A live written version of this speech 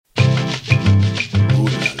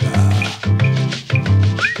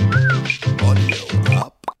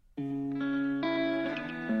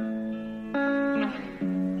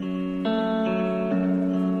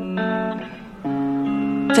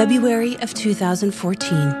February of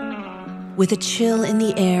 2014. With a chill in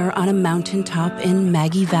the air on a mountaintop in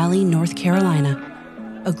Maggie Valley, North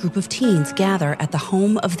Carolina, a group of teens gather at the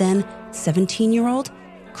home of then 17-year-old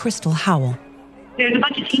Crystal Howell. There's a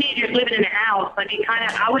bunch of teenagers living in the house, but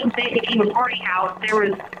I wouldn't say it became a party house. There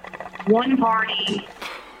was one party.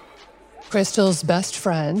 Crystal's best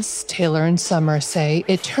friends, Taylor and Summer, say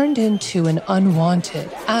it turned into an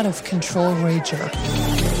unwanted, out-of-control rager.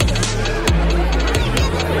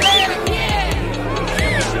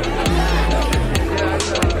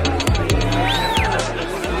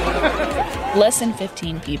 Less than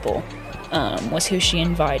 15 people was who she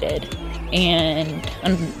invited. And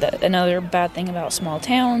another bad thing about small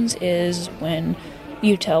towns is when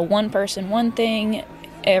you tell one person one thing,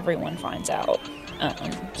 everyone finds out.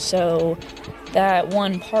 So that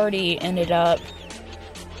one party ended up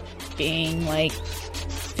being like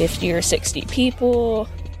 50 or 60 people.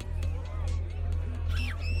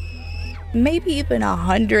 Maybe even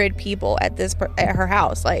 100 people at her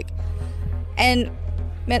house. And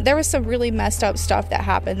man, there was some really messed up stuff that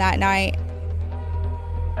happened that night.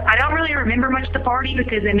 I don't really remember much of the party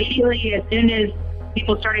because immediately as soon as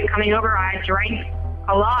people started coming over, I drank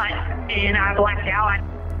a lot and I blacked out.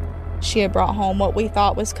 She had brought home what we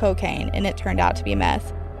thought was cocaine, and it turned out to be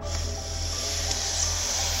meth.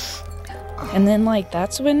 And then,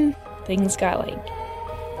 that's when things got,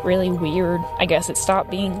 really weird. I guess it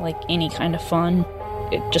stopped being, any kind of fun.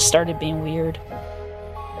 It just started being weird.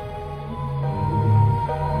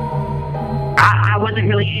 I wasn't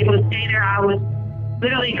really able to stay there. I was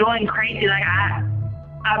literally going crazy. I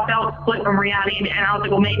felt split from reality, and I was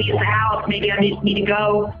like, well, maybe it's the house. Maybe I just need to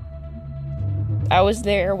go. I was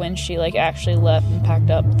there when she actually left and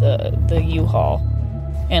packed up the U-Haul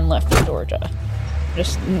and left for Georgia.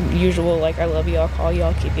 Just usual, I love you, I'll call you,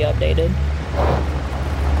 I'll keep you updated.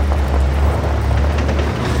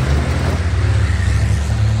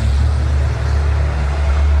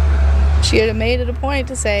 She had made it a point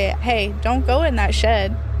to say, hey, don't go in that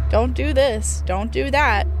shed. Don't do this. Don't do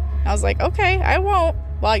that. I was like, okay, I won't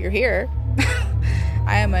while you're here.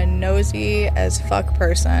 I am a nosy as fuck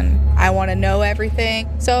person. I want to know everything.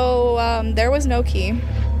 So there was no key.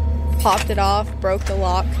 Popped it off, broke the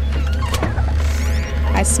lock.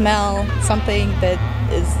 I smell something that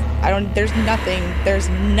is, there's nothing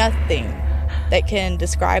that can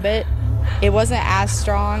describe it. It wasn't as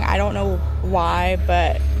strong. I don't know why,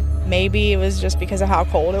 but maybe it was just because of how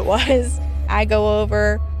cold it was. I go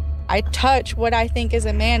over, I touch what I think is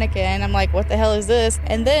a mannequin. I'm like, what the hell is this?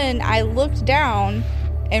 And then I looked down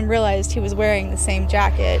and realized he was wearing the same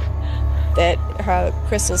jacket that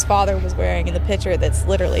Crystal's father was wearing in the picture that's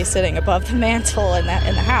literally sitting above the mantle in the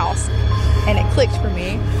house. And it clicked for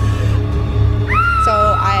me. So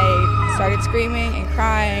I started screaming and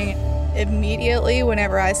crying. Immediately,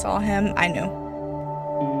 whenever I saw him, I knew.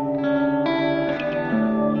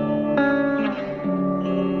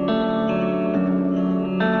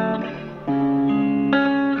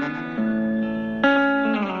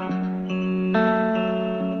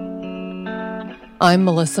 I'm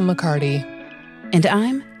Melissa McCarty. And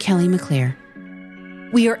I'm Kelly McClure.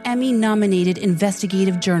 We are Emmy-nominated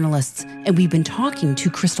investigative journalists, and we've been talking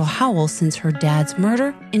to Crystal Howell since her dad's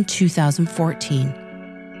murder in 2014.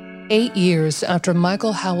 8 years after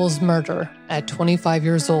Michael Howell's murder at 25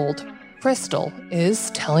 years old, Crystal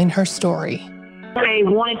is telling her story. They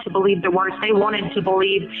wanted to believe the worst. They wanted to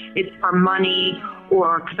believe it's for money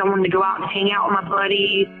or because I wanted to go out and hang out with my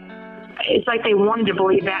buddies. It's like they wanted to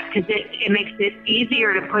believe that because it makes it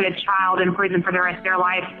easier to put a child in prison for the rest of their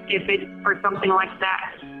life if it's for something like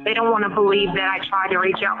that. They don't want to believe that I tried to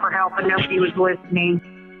reach out for help and nobody was listening.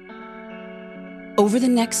 Over the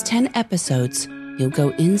next 10 episodes, you'll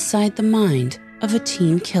go inside the mind of a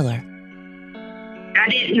teen killer. I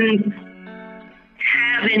didn't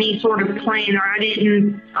have any sort of plan, or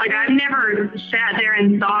I've never sat there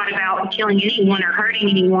and thought about killing anyone or hurting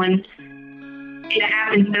anyone. It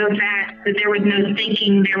happened so fast that there was no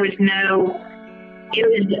thinking, it was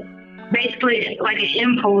basically like an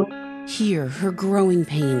impulse. Hear her growing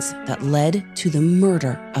pains that led to the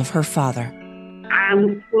murder of her father. I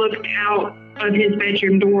looked out of his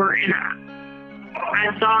bedroom door and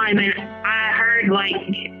I saw him and I heard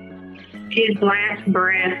his last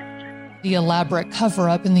breath. The elaborate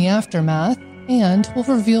cover-up in the aftermath, and will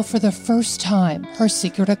reveal for the first time her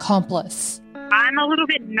secret accomplice. I'm a little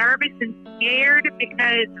bit nervous and scared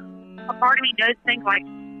because a part of me does think,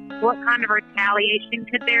 what kind of retaliation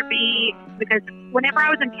could there be? Because whenever I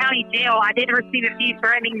was in county jail, I did receive a few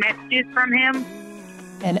threatening messages from him.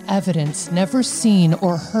 And evidence never seen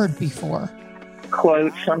or heard before.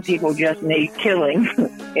 Quote, some people just need killing,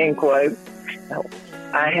 end quote.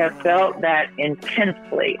 I have felt that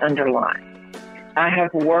intensely underlined. I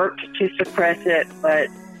have worked to suppress it, but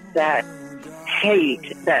that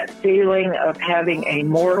hate, that feeling of having a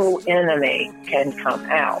mortal enemy can come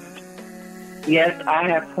out. Yes, I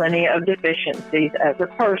have plenty of deficiencies as a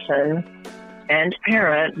person and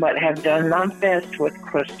parent, but have done my best with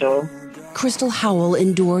Crystal. Crystal Howell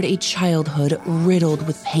endured a childhood riddled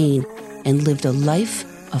with pain and lived a life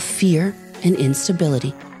of fear and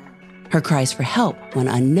instability. Her cries for help went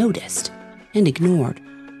unnoticed and ignored.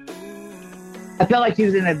 I felt like she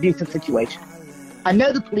was in an abusive situation. I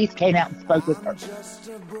know the police came out and spoke with her.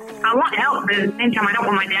 I want help, but at the same time, I don't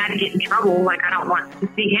want my dad to get in trouble. Like, I don't want to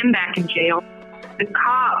see him back in jail. The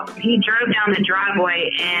cop, he drove down the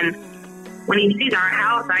driveway, and when he sees our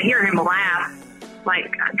house, I hear him laugh,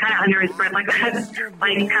 like, kind of under his breath, like kind of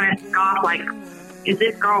scoff, like, is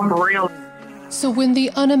this girl for real? So when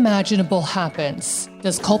the unimaginable happens,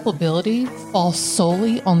 does culpability fall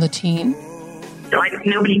solely on the teen? Like,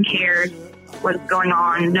 nobody cares what's going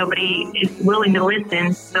on. Nobody is willing to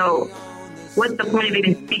listen. So what's the point of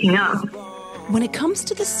even speaking up? When it comes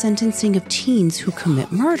to the sentencing of teens who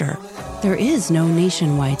commit murder, there is no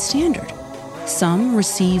nationwide standard. Some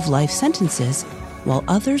receive life sentences, while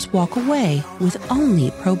others walk away with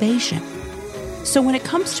only probation. So when it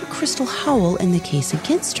comes to Crystal Howell and the case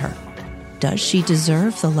against her, does she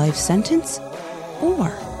deserve the life sentence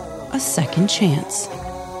or a second chance?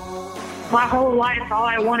 My whole life, all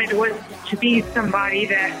I wanted was to be somebody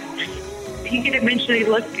that he could eventually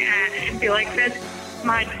look at and be like, that's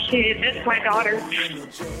my kid, that's my daughter.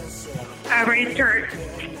 I raised her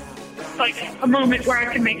like a moment where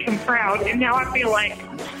I could make him proud, and now I feel like,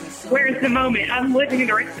 where's the moment? I'm living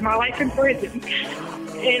the rest of my life in prison.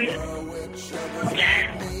 And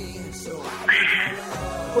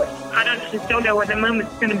I just don't know where the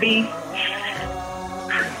moment's going to be.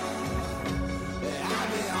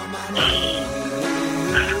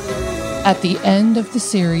 At the end of the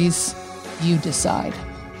series, you decide.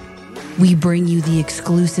 We bring you the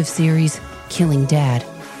exclusive series, Killing Dad,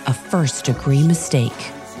 a first-degree mistake.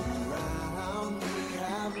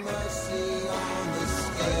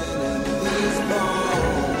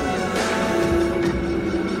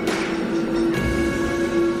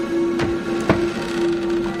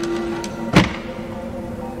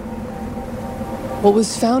 What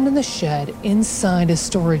was found in the shed inside a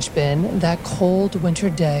storage bin that cold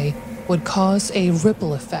winter day would cause a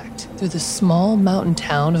ripple effect through the small mountain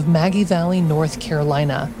town of Maggie Valley, North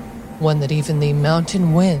Carolina, one that even the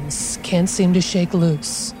mountain winds can't seem to shake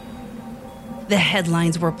loose. The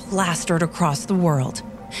headlines were plastered across the world.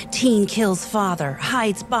 Teen kills father,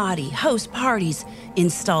 hides body, hosts parties,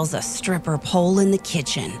 installs a stripper pole in the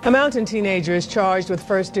kitchen. A mountain teenager is charged with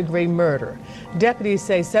first-degree murder. Deputies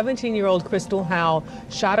say 17-year-old Crystal Howell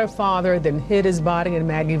shot her father, then hid his body in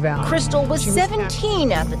Maggie Valley. Crystal was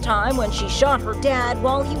 17 at the time when she shot her dad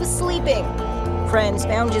while he was sleeping. Friends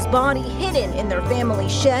found his body hidden in their family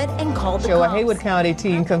shed and called the cops. A Haywood County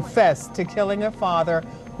teen confessed to killing her father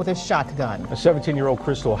with a shotgun. A 17-year-old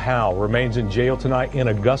Crystal Howell remains in jail tonight in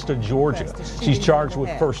Augusta, Georgia. She's charged with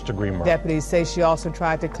first-degree murder. Deputies say she also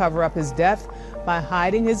tried to cover up his death by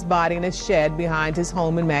hiding his body in a shed behind his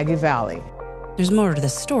home in Maggie Valley. There's more to the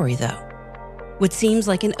story, though. What seems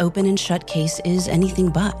like an open and shut case is anything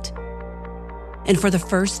but. And for the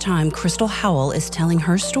first time, Crystal Howell is telling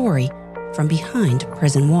her story from behind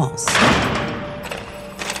prison walls.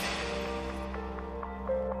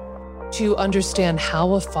 To understand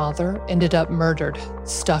how a father ended up murdered,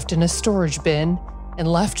 stuffed in a storage bin, and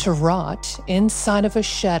left to rot inside of a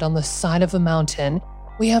shed on the side of a mountain,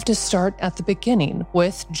 we have to start at the beginning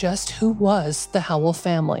with just who was the Howell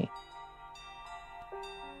family.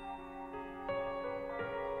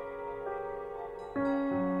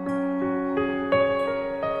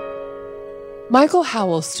 Michael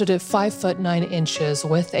Howell stood at 5'9"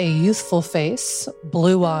 with a youthful face,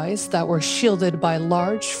 blue eyes that were shielded by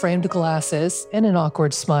large framed glasses and an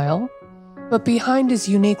awkward smile. But behind his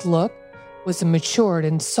unique look was a matured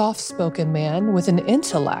and soft-spoken man with an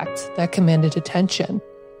intellect that commanded attention.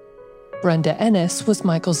 Brenda Ennis was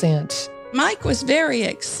Michael's aunt. Mike was very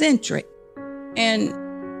eccentric, and,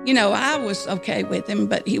 I was okay with him,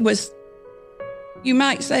 but he was, you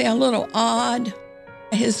might say, a little odd.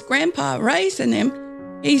 His grandpa raising him,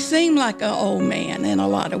 he seemed like an old man in a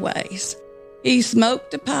lot of ways. He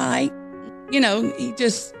smoked a pipe. He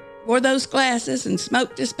just wore those glasses and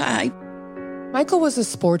smoked his pipe. Michael was a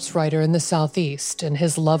sports writer in the Southeast, and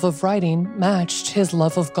his love of writing matched his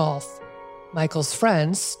love of golf. Michael's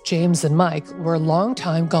friends, James and Mike, were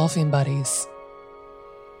longtime golfing buddies.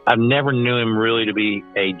 I've never knew him really to be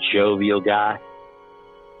a jovial guy,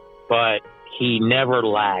 but he never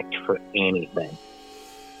lacked for anything.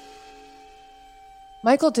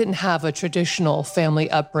 Michael didn't have a traditional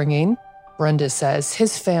family upbringing. Brenda says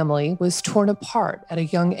his family was torn apart at a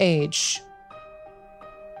young age.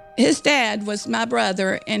 His dad was my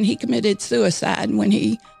brother, and he committed suicide when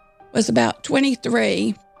he was about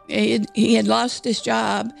 23. He had lost his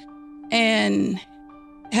job and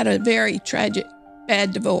had a very tragic,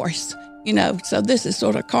 bad divorce, so this is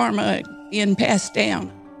sort of karma being passed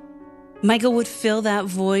down. Michael would fill that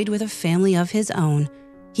void with a family of his own.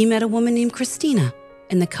 He met a woman named Christina,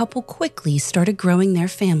 and the couple quickly started growing their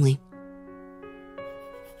family.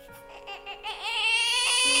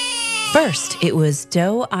 First, it was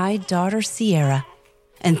doe-eyed daughter Sierra,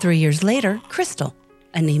 and 3 years later, Crystal,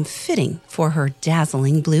 a name fitting for her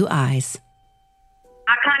dazzling blue eyes.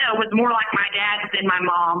 I kind of was more like my dad than my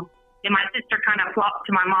mom, and my sister kind of flopped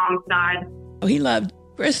to my mom's side. He loved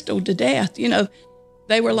Crystal to death.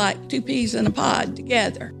 They were like two peas in a pod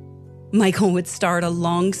together. Michael would start a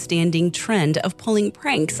long-standing trend of pulling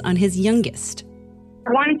pranks on his youngest.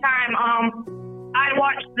 One time, I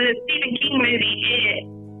watched the Stephen King movie, It,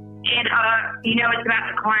 and, it's about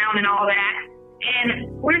the clown and all that.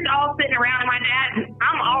 And we're all sitting around, and my dad,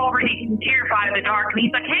 I'm already terrified of the dark. And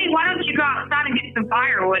he's like, hey, why don't you go outside and get some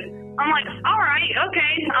firewood? I'm like, all right,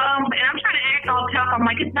 okay. And I'm trying to act all tough. I'm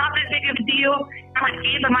like, it's not that big of a deal. I'm like,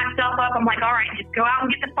 amping myself up. I'm like, all right, just go out and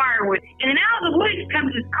get the firewood. And then out of the woods comes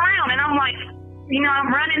this clown, and I'm like, I'm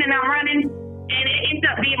running. And it ends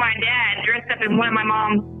up being my dad dressed up in one of my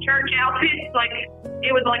mom's church outfits. Like, it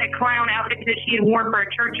was like a clown outfit that she had worn for a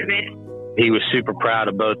church event. He was super proud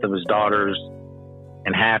of both of his daughters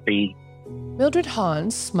and happy. Mildred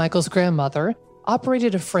Hans, Michael's grandmother,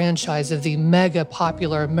 operated a franchise of the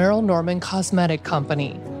mega-popular Merrill Norman Cosmetic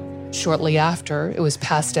Company. Shortly after it was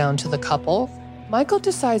passed down to the couple, Michael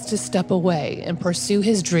decides to step away and pursue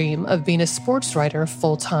his dream of being a sports writer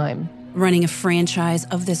full-time. Running a franchise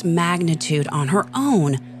of this magnitude on her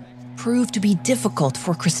own proved to be difficult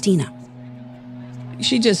for Christina.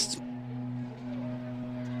 She just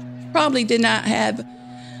probably did not have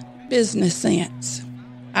business sense,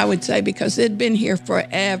 I would say, because it'd been here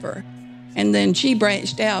forever. And then she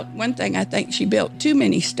branched out. One thing, I think she built too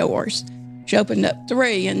many stores. She opened up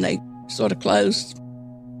 3 and they sort of closed.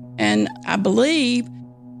 And I believe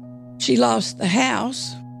she lost the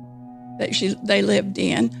house that they lived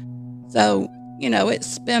in. So,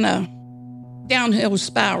 it's been a downhill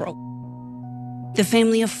spiral. The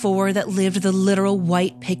family of 4 that lived the literal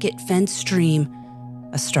white picket fence dream,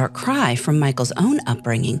 a stark cry from Michael's own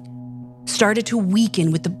upbringing, started to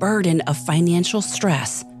weaken with the burden of financial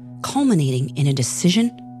stress, culminating in a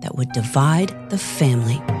decision that would divide the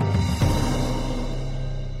family.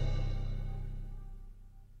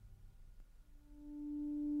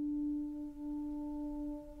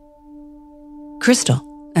 Crystal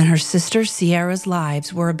and her sister Sierra's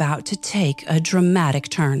lives were about to take a dramatic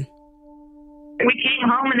turn. We came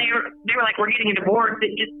home and they were like, we're getting a divorce.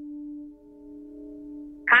 It just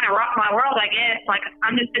kind of rocked my world, I guess. Like,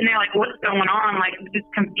 I'm just sitting there like, what's going on? Like, just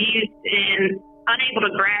confused and unable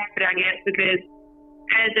to grasp it, I guess, because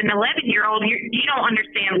as an 11-year-old, you don't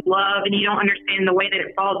understand love and you don't understand the way that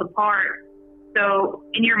it falls apart. So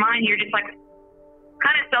in your mind, you're just like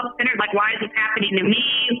kind of self-centered, like, why is this happening to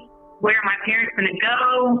me? Where are my parents going to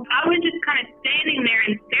go? I was just kind of standing there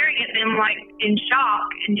and staring at them like in shock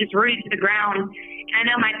and just rooted to the ground. And I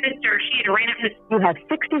know my sister, she had ran up to... You have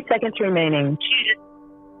 60 seconds remaining.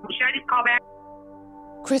 Should I just call back?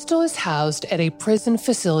 Crystal is housed at a prison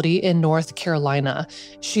facility in North Carolina.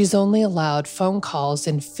 She's only allowed phone calls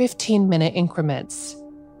in 15-minute increments.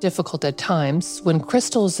 Difficult at times, when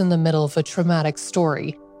Crystal is in the middle of a traumatic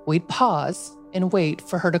story, we'd pause and wait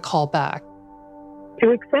for her to call back. To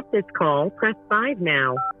accept this call, press 5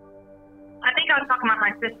 now. I think I was talking about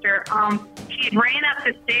my sister. She ran up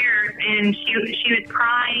the stairs and she was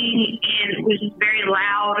crying and was just very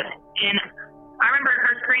loud. And I remember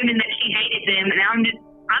her screaming that she hated them. And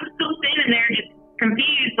I'm still standing there just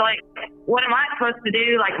confused. Like, what am I supposed to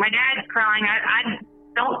do? Like, my dad's crying. I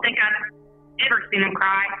don't think I've ever seen him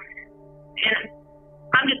cry. And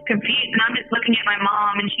I'm just confused. And I'm just looking at my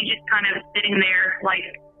mom and she's just kind of sitting there like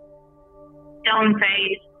stone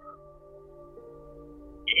faced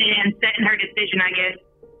and setting her decision, I guess.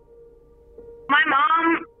 My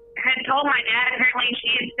mom had told my dad, apparently she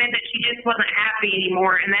had said that she just wasn't happy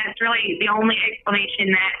anymore, and that's really the only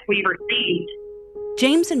explanation that we received.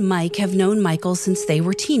 James and Mike have known Michael since they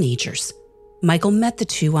were teenagers. Michael met the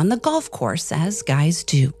two on the golf course, as guys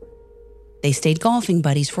do. They stayed golfing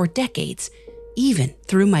buddies for decades, even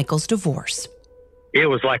through Michael's divorce. It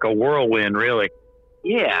was like a whirlwind, really.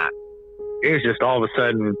 Yeah. It was just all of a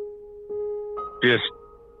sudden, just,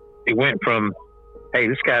 it went from, hey,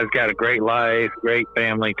 this guy's got a great life, great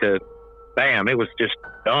family, to bam, it was just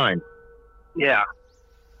done. Yeah.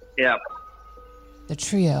 Yeah. The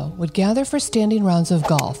trio would gather for standing rounds of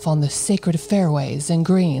golf on the sacred fairways and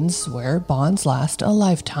greens where bonds last a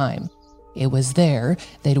lifetime. It was there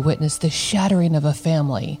they'd witness the shattering of a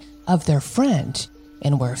family, of their friend,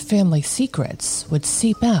 and where family secrets would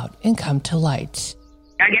seep out and come to light.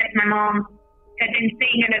 I guess my mom had been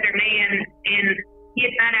seeing another man, and he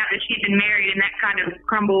had found out that she'd been married, and that kind of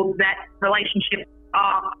crumbled that relationship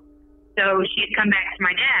off. So she had come back to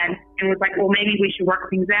my dad and was like, well, maybe we should work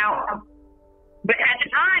things out. But at the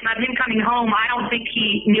time of him coming home, I don't think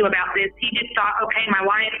he knew about this. He just thought, okay, my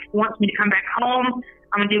wife wants me to come back home.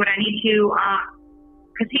 I'm going to do what I need to.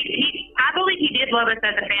 Because I believe he did love us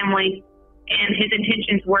as a family, and his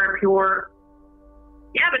intentions were pure.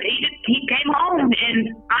 Yeah, but he came home, and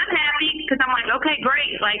I'm happy because I'm like, okay,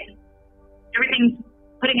 great. Like, everything's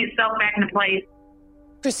putting itself back into place.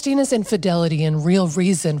 Christina's infidelity and real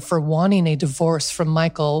reason for wanting a divorce from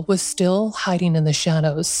Michael was still hiding in the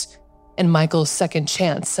shadows. And Michael's second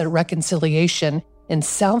chance at reconciliation and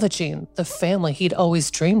salvaging the family he'd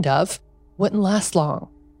always dreamed of wouldn't last long.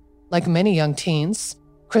 Like many young teens,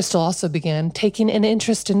 Crystal also began taking an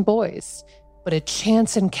interest in boys, but a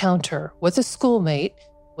chance encounter with a schoolmate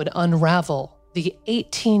would unravel the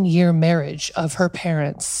 18-year marriage of her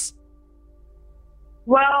parents.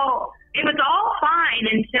 Well, it was all fine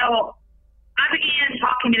until I began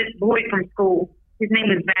talking to this boy from school. His name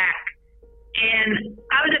was Zach. And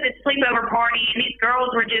I was at this sleepover party, and these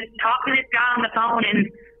girls were just talking to this guy on the phone, and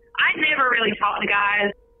I'd never really talked to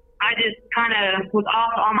guys. I just kind of was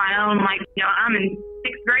off on my own, like, you know, I'm in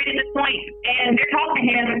 6th grade at this point, and they're talking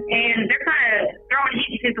to him, and they're kind of throwing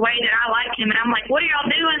hints his way that I like him, and I'm like, what are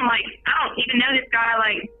y'all doing? Like, I don't even know this guy,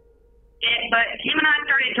 like, but him and I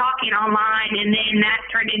started talking online, and then that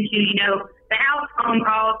turned into, you know, the house phone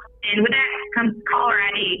calls, and with that comes caller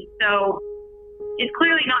ID. So it's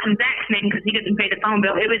clearly not in Zach's name because he doesn't pay the phone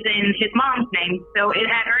bill. It was in his mom's name. So it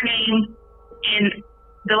had her name and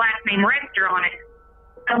the last name Rester on it.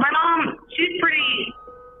 So my mom, she's pretty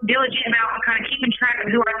diligent about kind of keeping track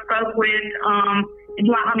of who I spoke with and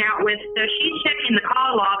who I hung out with. So she's checking the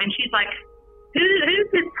call log, and she's like, who's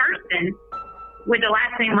this person with the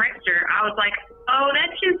last name Rester? I was like, oh,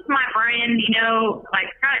 that's just my friend, you know, like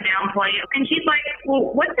kind of downplay it. And she's like,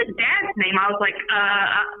 well, what's his dad's name? I was like,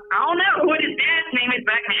 I don't know what his dad's name is,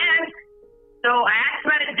 but I can ask. So I asked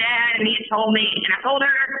about his dad, and he had told me, and I told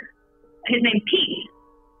her his name's Pete.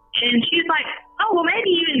 And she's like, oh, well,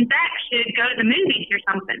 maybe you and Zach should go to the movies or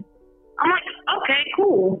something. I'm like, okay,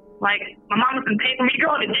 cool. Like, my mom was going to pay for me to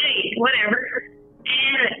go on a date, whatever.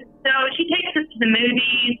 And so she takes us to the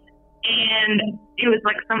movies, and it was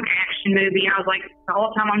like some action movie. I was like, the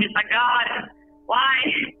whole time I'm just like, God, why?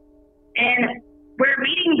 And we're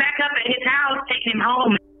meeting back up at his house, taking him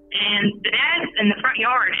home, and the dad's in the front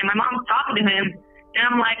yard, and my mom's talking to him, and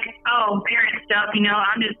I'm like, oh, parent stuff, you know,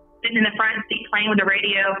 I'm just sitting in the front seat playing with the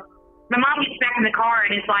radio. My mom gets back in the car,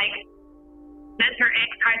 and it's like, that's her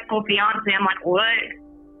ex-high school fiance. I'm like, what?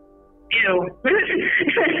 Ew.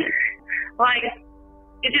 Like,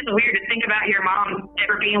 it's just weird to think about your mom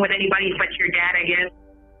ever being with anybody but your dad, I guess.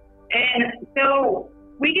 And so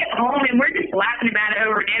we get home, and we're just laughing about it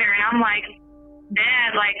over dinner. And I'm like,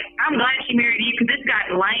 Dad, like, I'm glad she married you because this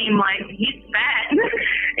guy's lame. Like, he's fat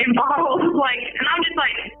and bald. Like, and I'm just,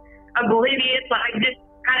 like, oblivious, like, just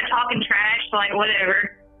kind of talking trash, like,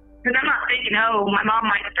 whatever. Because I'm not thinking, oh, my mom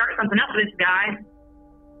might start something up with this guy.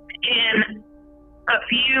 And a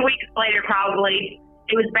few weeks later, probably,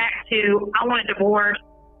 it was back to, I want a divorce.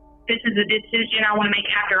 This is a decision I want to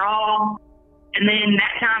make after all. And then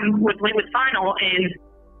that time was final, and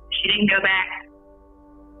she didn't go back.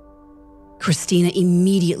 Christina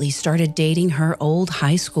immediately started dating her old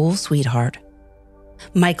high school sweetheart.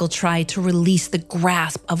 Michael tried to release the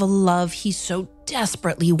grasp of a love he so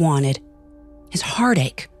desperately wanted. His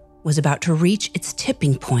heartache was about to reach its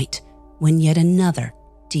tipping point when yet another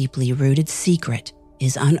deeply rooted secret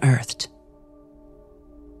is unearthed.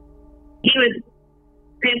 He was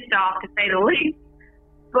pissed off, to say the least.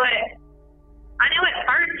 But I know at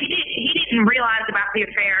first he didn't realize about the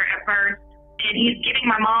affair at first. And he's giving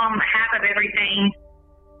my mom half of everything.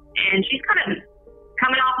 And she's kind of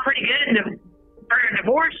coming off pretty good for a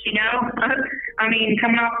divorce, you know. I mean,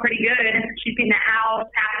 coming off pretty good. She's getting the house,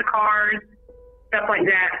 half the cars, stuff like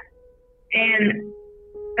that. And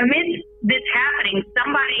amidst this happening,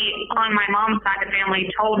 somebody on my mom's side of the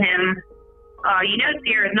family told him, you know,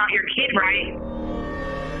 Sierra's not your kid, right?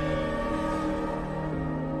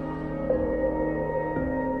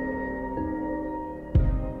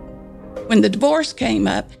 when the divorce came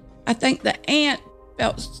up, I think the aunt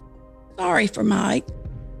felt sorry for Mike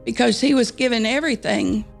because he was giving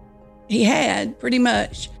everything he had pretty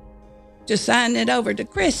much to sign it over to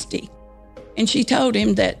Christy. And she told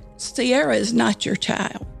him that Sierra is not your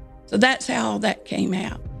child. So that's how that came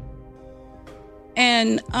out.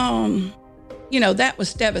 And, that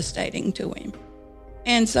was devastating to him.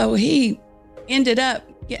 And so he ended up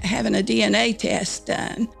having a DNA test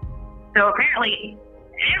done. So apparently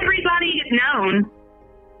everybody is known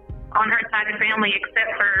on her side of the family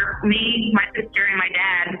except for me, my sister, and my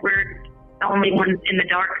dad. We're the only ones in the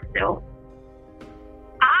dark still.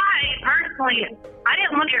 I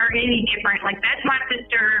didn't look at her any different. Like, that's my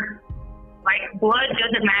sister. Like, blood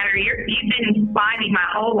doesn't matter. You've been by me my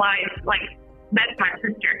whole life. Like, that's my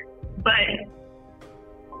sister. But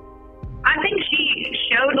I think she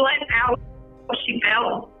showed less how she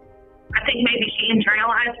felt. I think maybe she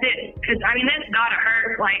internalized it. Because, that's gotta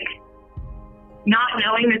hurt. Like, not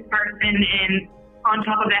knowing this person and on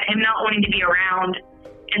top of that, him not wanting to be around.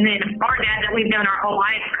 And then our dad that we've known our whole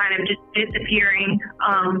life kind of just disappearing.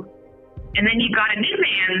 And then you got a new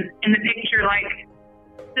man in the picture. Like,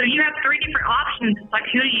 so you have 3 different options. It's like,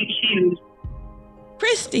 who do you choose?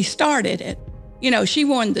 Christy started it. She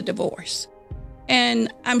won the divorce.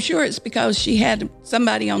 And I'm sure it's because she had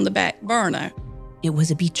somebody on the back burner. It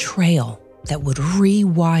was a betrayal that would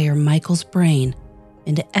rewire Michael's brain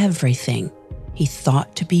into everything he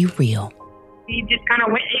thought to be real. He just kind of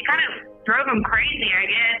drove him crazy, I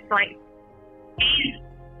guess. Like, he's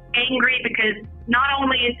angry because not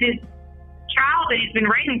only is his child that he's been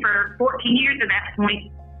raising for 14 years at that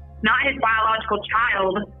point not his biological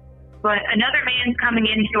child, but another man's coming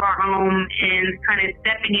into our home and kind of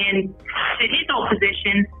stepping in to his old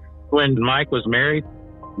position. When Mike was married,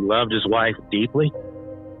 he loved his wife deeply.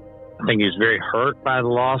 I think he was very hurt by the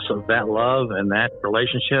loss of that love and that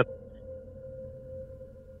relationship.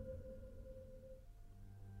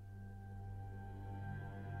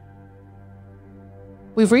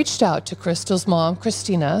 We've reached out to Crystal's mom,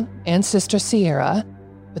 Christina, and sister Sierra,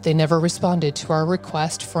 but they never responded to our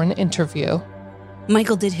request for an interview.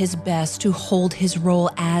 Michael did his best to hold his role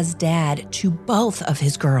as dad to both of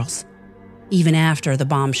his girls, even after the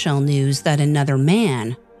bombshell news that another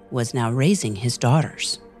man was now raising his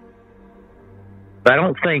daughters. I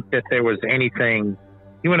don't think that there was anything,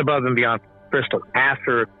 he went above and beyond Crystal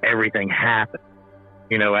after everything happened,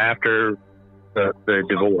 after the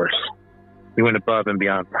divorce. He went above and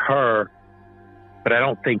beyond for her, but I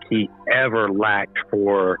don't think he ever lacked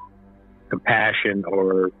for compassion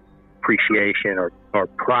or appreciation or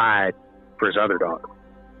pride for his other daughter.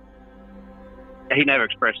 He never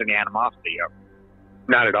expressed any animosity.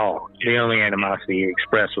 Not at all. The only animosity he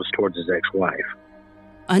expressed was towards his ex-wife.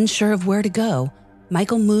 Unsure of where to go,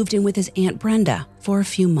 Michael moved in with his Aunt Brenda for a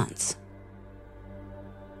few months.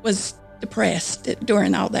 Was depressed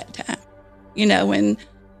during all that time, and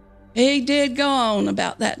he did go on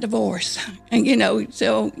about that divorce. And,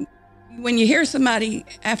 so when you hear somebody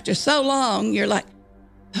after so long, you're like,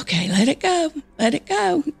 okay, let it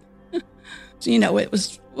go. So, it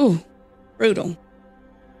was brutal.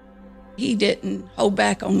 He didn't hold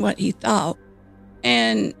back on what he thought.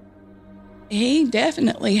 And he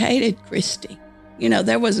definitely hated Christy.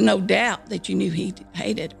 There was no doubt that you knew he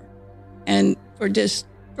hated her. And for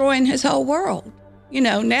destroying his whole world.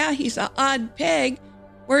 Now he's an odd peg.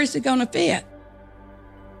 Where is it going to fit?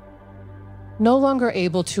 No longer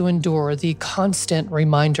able to endure the constant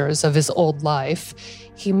reminders of his old life,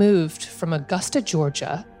 he moved from Augusta,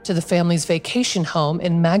 Georgia, to the family's vacation home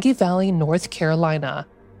in Maggie Valley, North Carolina.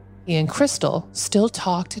 He and Crystal still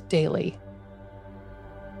talked daily.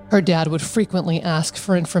 Her dad would frequently ask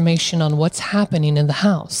for information on what's happening in the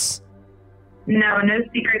house. No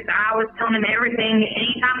secrets. I was telling him everything.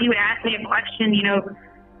 Anytime he would ask me a question,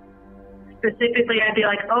 specifically, I'd be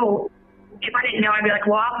like, if I didn't know, I'd be like,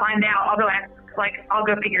 well, I'll find out. I'll go ask, I'll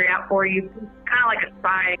go figure it out for you. Kind of like a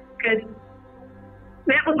spy. Because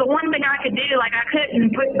that was the one thing I could do. I couldn't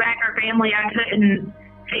put back our family. I couldn't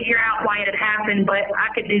figure out why it had happened, but I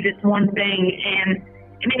could do this one thing, and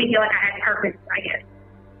it made me feel like I had purpose, I guess.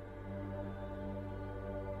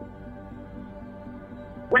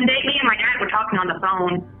 One day, me and my dad were talking on the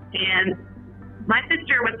phone, and my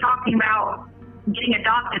sister was talking about getting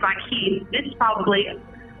adopted by Keith. This is probably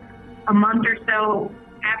a month or so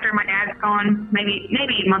after my dad's gone, maybe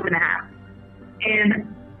a month and a half.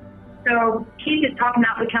 And so Keith is talking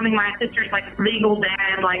about becoming my sister's legal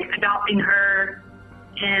dad, adopting her.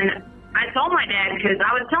 And I told my dad, because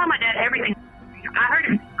I was telling my dad everything. I heard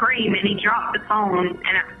him scream and he dropped the phone.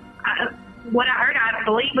 And what I heard, I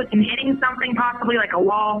believe, was him hitting something, possibly like a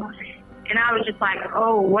wall. And I was just like,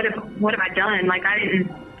 oh, what have I done? Like, I didn't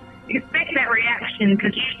expect that reaction,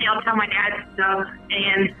 because usually I'll tell my dad stuff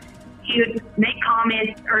and he would make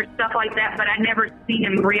comments or stuff like that, but I never see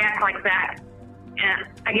him react like that. And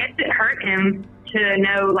I guess it hurt him to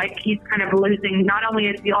know, like, he's kind of losing, not only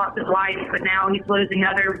has he lost his life, but now he's losing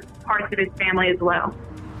other parts of his family as well.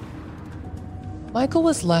 Michael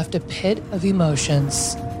was left a pit of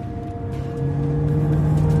emotions.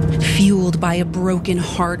 Fueled by a broken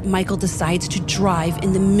heart, Michael decides to drive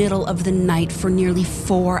in the middle of the night for nearly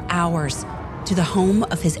 4 hours to the home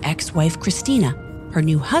of his ex-wife, Christina, her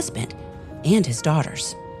new husband, and his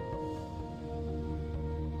daughters.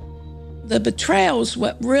 The betrayal's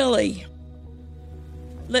what really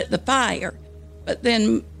lit the fire. But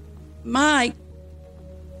then Mike,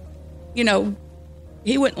 he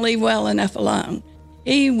wouldn't leave well enough alone.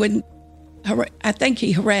 I think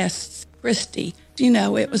he harassed Christy.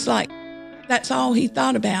 It was like, that's all he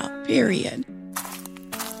thought about, period.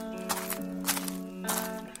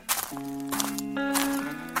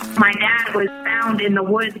 My dad was found in the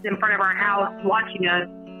woods in front of our house watching us.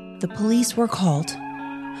 The police were called.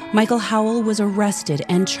 Michael Howell was arrested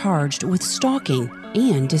and charged with stalking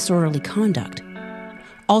and disorderly conduct.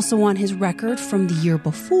 Also on his record from the year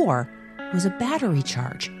before was a battery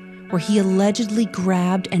charge where he allegedly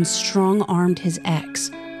grabbed and strong-armed his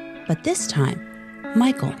ex. But this time,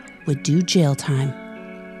 Michael would do jail time.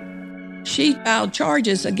 She filed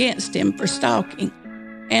charges against him for stalking,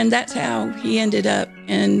 and that's how he ended up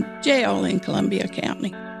in jail in Columbia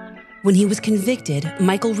County. When he was convicted,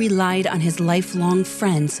 Michael relied on his lifelong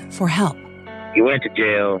friends for help. He went to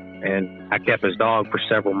jail, and I kept his dog for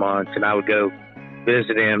several months, and I would go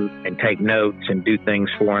visit him and take notes and do things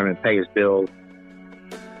for him and pay his bills.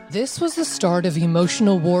 This was the start of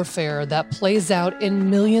emotional warfare that plays out in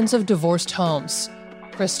millions of divorced homes.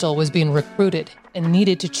 Crystal was being recruited and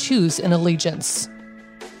needed to choose an allegiance.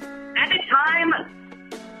 At the time,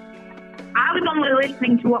 I was only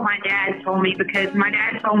listening to what my dad told me, because my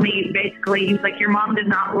dad told me basically, he was like, your mom does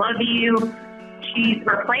not love you. She's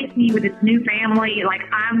replaced me with this new family. Like,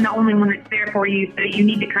 I'm the only one that's there for you, so you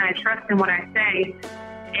need to kind of trust in what I say.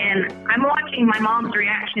 And I'm watching my mom's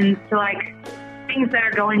reactions to, like, things that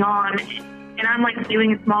are going on. And I'm, like,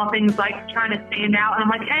 doing small things, like trying to stand out. And I'm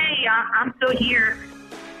like, hey, I'm still here.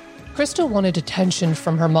 Crystal wanted attention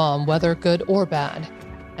from her mom, whether good or bad.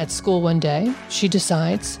 At school one day, she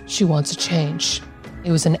decides she wants a change.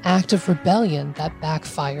 It was an act of rebellion that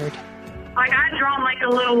backfired. Like, I'd drawn like a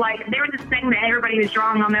little, like, there was this thing that everybody was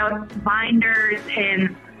drawing on those binders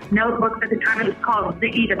and notebooks at the time. It was called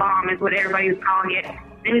Ziggy the Bomb is what everybody was calling it.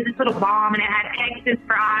 It was this little bomb, and it had X's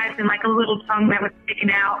for eyes and like a little tongue that was sticking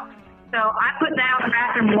out. So I put that on the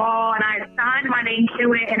bathroom wall, and I signed my name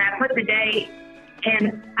to it, and I put the date.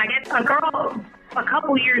 And I guess a girl a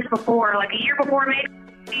couple years before, like a year before maybe,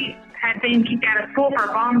 she had been kicked out of school for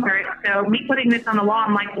a bomb threat. So me putting this on the wall,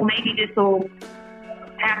 I'm like, well, maybe this will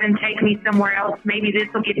have them take me somewhere else. Maybe this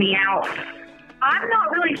will get me out. I'm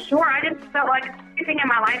not really sure. I just felt like everything in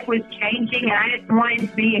my life was changing, and I just wanted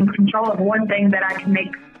to be in control of one thing that I can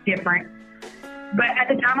make different. But at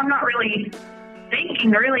the time, I'm not really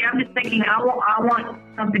thinking, really. I'm just thinking, I want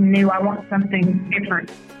something new. I want something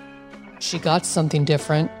different. She got something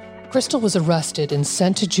different. Crystal was arrested and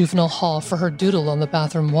sent to juvenile hall for her doodle on the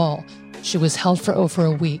bathroom wall. She was held for over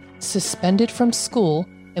a week, suspended from school,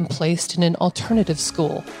 and placed in an alternative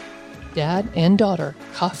school. Dad and daughter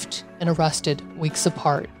cuffed and arrested weeks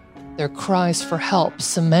apart. Their cries for help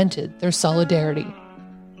cemented their solidarity.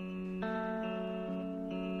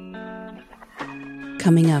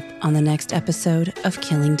 Coming up on the next episode of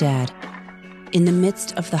Killing Dad. In the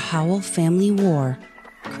midst of the Howell family war,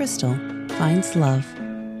 Crystal finds love.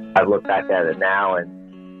 I look back at it now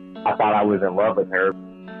and I thought I was in love with her.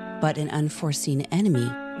 But an unforeseen enemy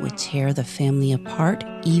would tear the family apart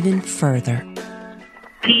even further.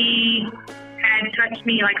 He had touched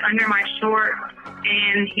me like under my short,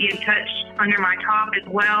 and he had touched under my top as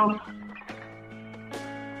well.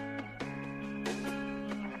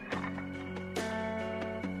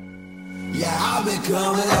 Yeah, I've been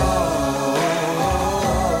coming home.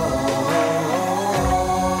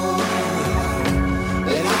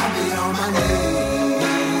 And I'll be on my knees.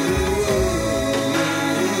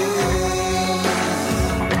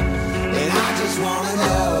 And I just wanna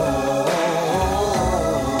know,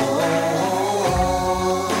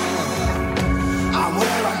 I'm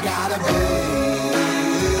where I gotta be.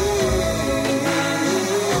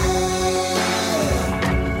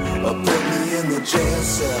 Or put me in the jail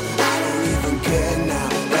cell. Now,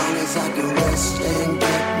 long as I can rest and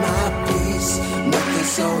get my peace, nothing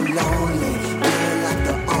so lonely.